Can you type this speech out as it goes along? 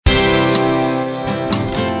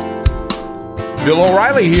Bill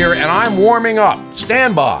O'Reilly here, and I'm warming up.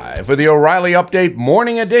 Stand by for the O'Reilly Update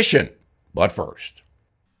Morning Edition. But first,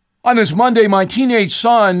 on this Monday, my teenage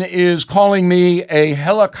son is calling me a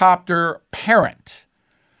helicopter parent.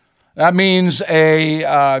 That means a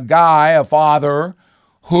father,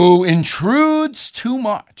 who intrudes too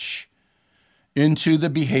much into the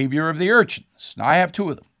behavior of the urchins. Now, I have two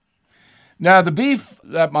of them. Now, the beef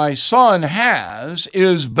that my son has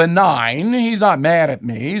is benign. He's not mad at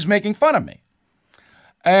me. He's making fun of me.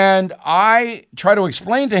 And I try to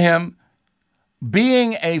explain to him,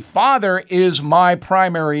 being a father is my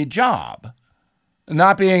primary job.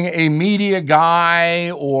 Not being a media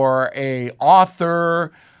guy or a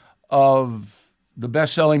author of the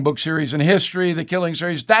best-selling book series in history, The Killing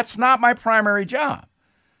Series, that's not my primary job.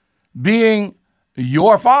 Being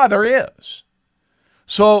your father is.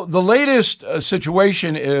 So the latest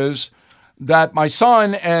situation is that my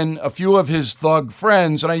son and a few of his thug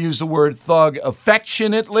friends, and I use the word thug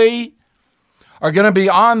affectionately, are going to be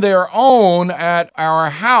on their own at our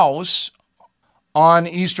house on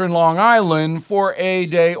Eastern Long Island for a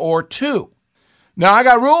day or two. Now, I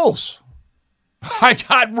got rules.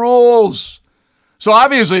 So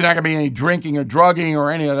obviously not going to be any drinking or drugging or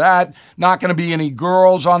any of that. Not going to be any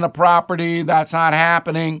girls on the property. That's not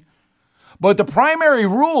happening. But the primary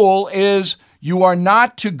rule is you are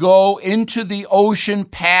not to go into the ocean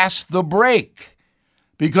past the break,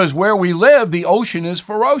 because where we live, the ocean is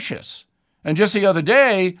ferocious. And just the other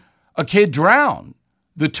day, a kid drowned.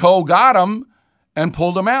 The tow got him and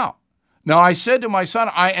pulled him out. Now, I said to my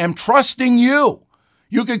son, I am trusting you.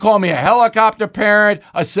 You can call me a helicopter parent,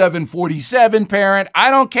 a 747 parent.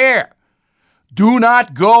 I don't care. Do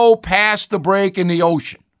not go past the break in the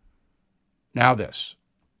ocean. Now this.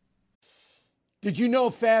 Did you know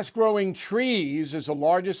Fast Growing Trees is the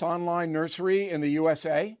largest online nursery in the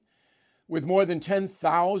USA with more than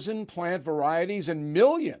 10,000 plant varieties and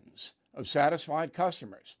millions of satisfied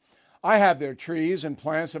customers? I have their trees and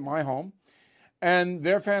plants at my home, and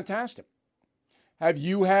they're fantastic. Have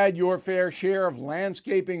you had your fair share of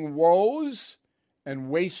landscaping woes and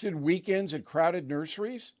wasted weekends at crowded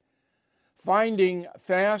nurseries? Finding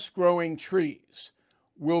Fast Growing Trees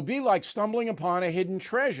will be like stumbling upon a hidden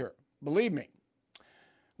treasure, believe me.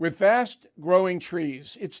 With Fast Growing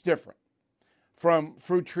Trees, it's different. From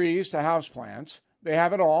fruit trees to houseplants, they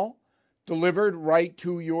have it all delivered right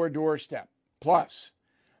to your doorstep. Plus,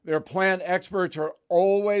 their plant experts are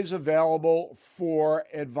always available for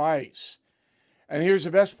advice. And here's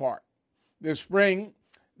the best part. This spring,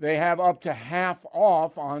 they have up to half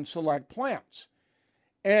off on select plants.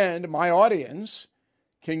 And my audience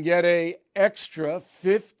can get an extra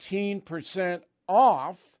 15%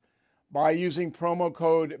 off by using promo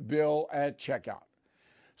code BILL at checkout.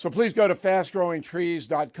 So please go to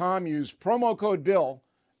fastgrowingtrees.com, use promo code BILL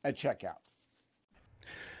at checkout.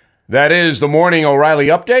 That is the Morning O'Reilly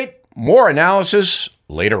Update. More analysis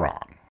later on.